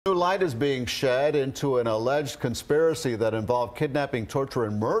light is being shed into an alleged conspiracy that involved kidnapping, torture,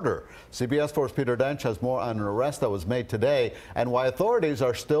 and murder. CBS 4's Peter Dench has more on an arrest that was made today and why authorities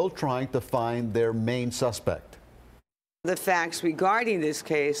are still trying to find their main suspect. The facts regarding this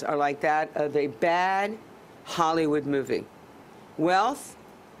case are like that of a bad Hollywood movie. Wealth,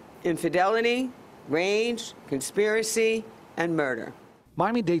 infidelity, rage, conspiracy, and murder.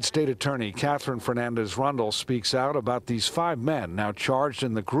 Miami-Dade State Attorney Katherine Fernandez Rundle speaks out about these 5 men now charged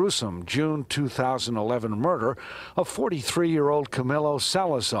in the gruesome June 2011 murder of 43-year-old Camilo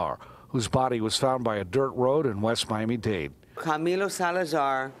Salazar, whose body was found by a dirt road in West Miami-Dade. Camilo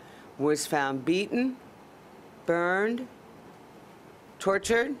Salazar was found beaten, burned,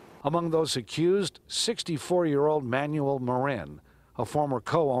 tortured. Among those accused, 64-year-old Manuel Marin, a former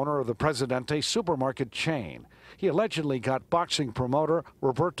co-owner of the Presidente supermarket chain. He allegedly got boxing promoter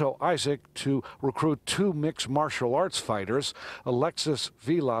Roberto Isaac to recruit 2 mixed martial arts fighters, Alexis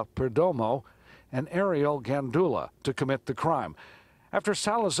Villa Perdomo and Ariel Gandula, to commit the crime, after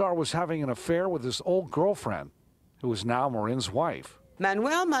Salazar was having an affair with his old girlfriend, who is now Marin's wife.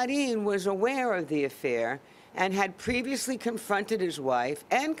 Manuel Marin was aware of the affair and had previously confronted his wife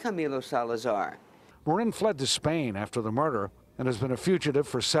and Camilo Salazar. Marin fled to Spain after the murder and has been a fugitive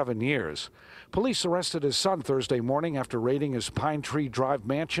for 7 years. Police arrested his son Thursday morning after raiding his Pine Tree Drive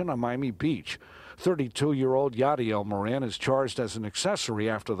mansion on Miami Beach. 32-year-old Yadiel Marin is charged as an accessory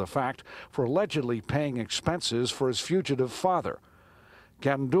after the fact for allegedly paying expenses for his fugitive father.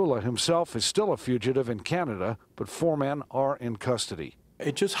 Gandula himself is still a fugitive in Canada, but 4 men are in custody.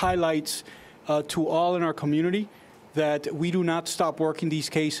 It just highlights to all in our community that we do not stop working these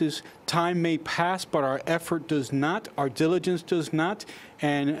cases. Time may pass, but our effort does not, our diligence does not,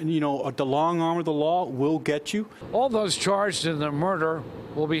 and, you know, the long arm of the law will get you. All those charged in the murder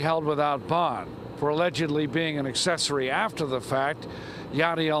will be held without bond. For allegedly being an accessory after the fact,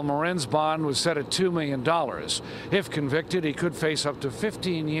 Yadiel Marin's bond was set at $2 million. If convicted, he could face up to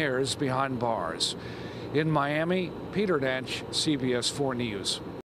 15 years behind bars. In Miami, Peter Dench, CBS 4 News.